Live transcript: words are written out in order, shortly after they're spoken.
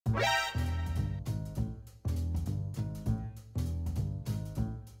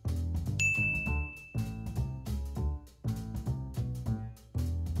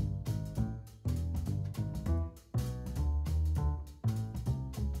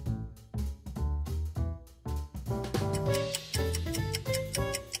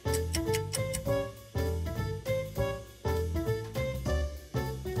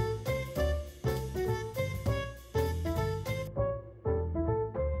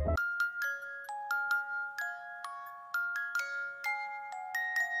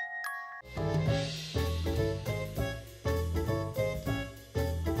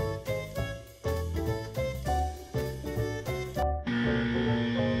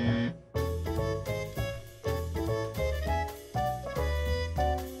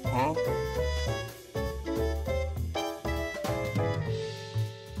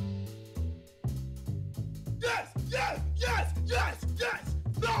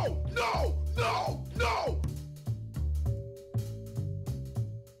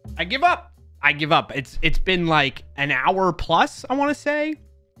I give up. I give up. It's been like an hour plus, I want to say.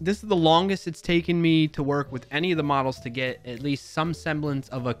 This is the longest it's taken me to work with any of the models to get at least some semblance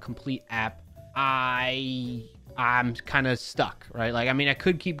of a complete app. I'm kind of stuck, right? Like, I mean, I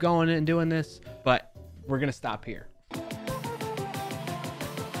could keep going and doing this, but we're going to stop here.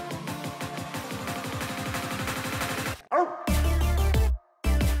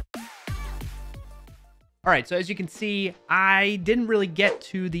 All right, so as you can see, I didn't really get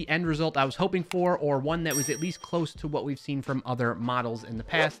to the end result I was hoping for, or one that was at least close to what we've seen from other models in the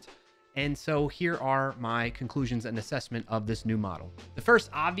past. And so here are my conclusions and assessment of this new model. The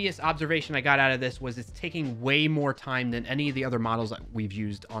first obvious observation I got out of this was it's taking way more time than any of the other models that we've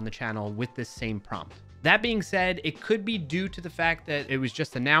used on the channel with this same prompt. That being said, it could be due to the fact that it was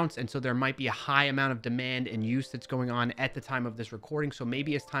just announced, and so there might be a high amount of demand and use that's going on at the time of this recording. So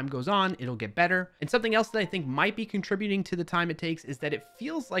maybe as time goes on, it'll get better. And something else that I think might be contributing to the time it takes is that it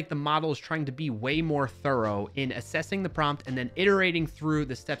feels like the model is trying to be way more thorough in assessing the prompt and then iterating through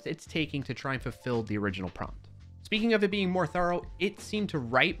the steps it's taking to try and fulfill the original prompt. Speaking of it being more thorough, it seemed to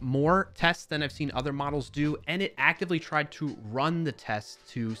write more tests than I've seen other models do, and it actively tried to run the tests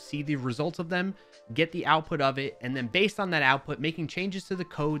to see the results of them, get the output of it, and then based on that output, making changes to the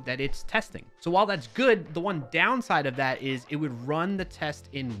code that it's testing. So while that's good, the one downside of that is it would run the test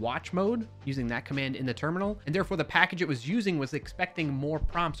in watch mode using that command in the terminal, and therefore the package it was using was expecting more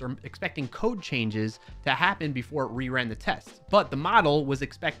prompts or expecting code changes to happen before it reran the test. But the model was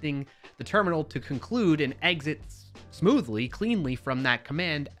expecting the terminal to conclude and exit smoothly, cleanly from that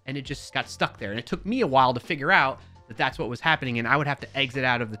command, and it just got stuck there. And it took me a while to figure out that that's what was happening, and I would have to exit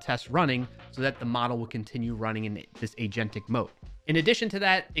out of the test running so that the model would continue running in this agentic mode. In addition to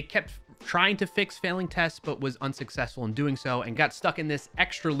that, it kept trying to fix failing tests, but was unsuccessful in doing so and got stuck in this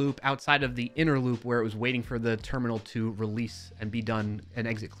extra loop outside of the inner loop where it was waiting for the terminal to release and be done and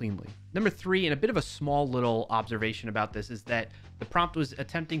exit cleanly. Number three, and a bit of a small little observation about this, is that the prompt was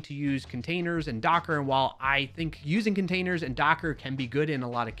attempting to use containers and Docker. And while I think using containers and Docker can be good in a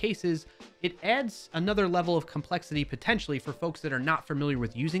lot of cases, it adds another level of complexity potentially for folks that are not familiar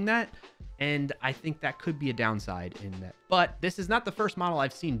with using that. And I think that could be a downside in that. But this is not the first model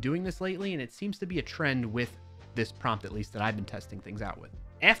I've seen doing this lately, and it seems to be a trend with this prompt, at least that I've been testing things out with.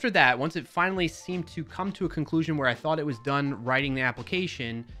 After that, once it finally seemed to come to a conclusion where I thought it was done writing the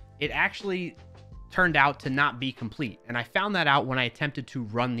application, it actually turned out to not be complete. And I found that out when I attempted to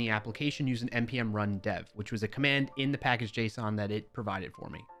run the application using npm run dev, which was a command in the package JSON that it provided for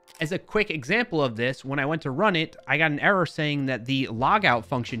me. As a quick example of this, when I went to run it, I got an error saying that the logout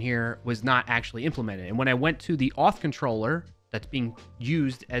function here was not actually implemented. And when I went to the auth controller that's being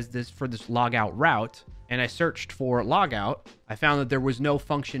used as this for this logout route, and I searched for logout, I found that there was no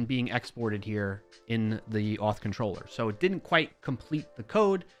function being exported here in the auth controller. So it didn't quite complete the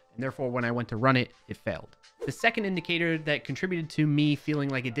code, and therefore when I went to run it, it failed. The second indicator that contributed to me feeling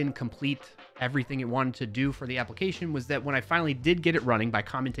like it didn't complete everything it wanted to do for the application was that when I finally did get it running by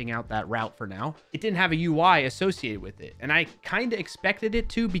commenting out that route for now, it didn't have a UI associated with it. And I kind of expected it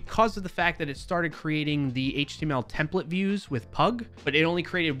to because of the fact that it started creating the HTML template views with Pug, but it only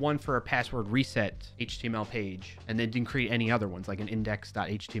created one for a password reset HTML page and then didn't create any other ones like an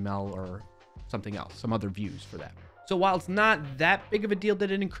index.html or something else, some other views for that. So while it's not that big of a deal that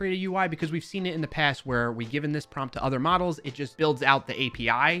it didn't create a UI, because we've seen it in the past where we've given this prompt to other models, it just builds out the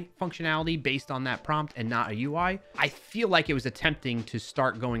API functionality based on that prompt and not a UI. I feel like it was attempting to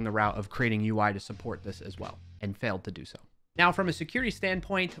start going the route of creating UI to support this as well and failed to do so. Now, from a security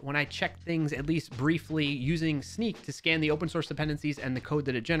standpoint, when I checked things at least briefly using Snyk to scan the open source dependencies and the code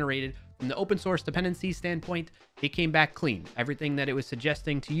that it generated, from the open source dependencies standpoint, it came back clean. Everything that it was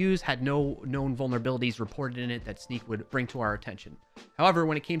suggesting to use had no known vulnerabilities reported in it that Snyk would bring to our attention. However,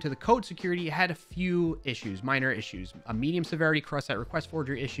 when it came to the code security, it had a few issues, minor issues, a medium severity cross-site request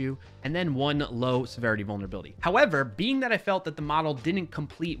forgery issue, and then one low severity vulnerability. However, being that I felt that the model didn't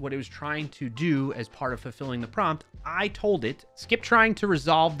complete what it was trying to do as part of fulfilling the prompt, I told it, skip trying to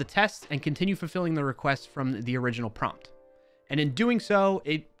resolve the tests and continue fulfilling the requests from the original prompt. And in doing so,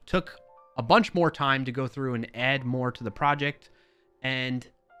 it took a bunch more time to go through and add more to the project. And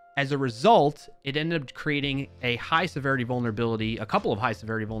as a result, it ended up creating a high severity vulnerability, a couple of high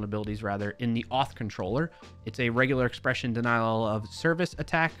severity vulnerabilities rather, in the auth controller. It's a regular expression denial of service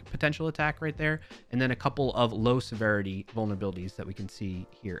attack, potential attack right there. And then a couple of low severity vulnerabilities that we can see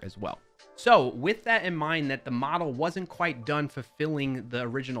here as well. So with that in mind, that the model wasn't quite done fulfilling the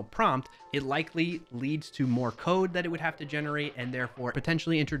original prompt, it likely leads to more code that it would have to generate and therefore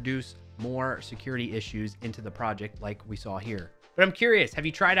potentially introduce more security issues into the project like we saw here. But I'm curious, have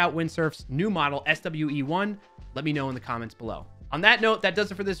you tried out Windsurf's new model, SWE-1? Let me know in the comments below. On that note, that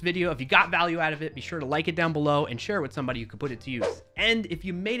does it for this video. If you got value out of it, be sure to like it down below and share it with somebody who could put it to use. And if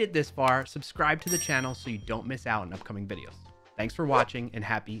you made it this far, subscribe to the channel so you don't miss out on upcoming videos. Thanks for watching, and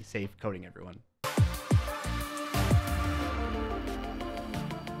happy, safe coding, everyone.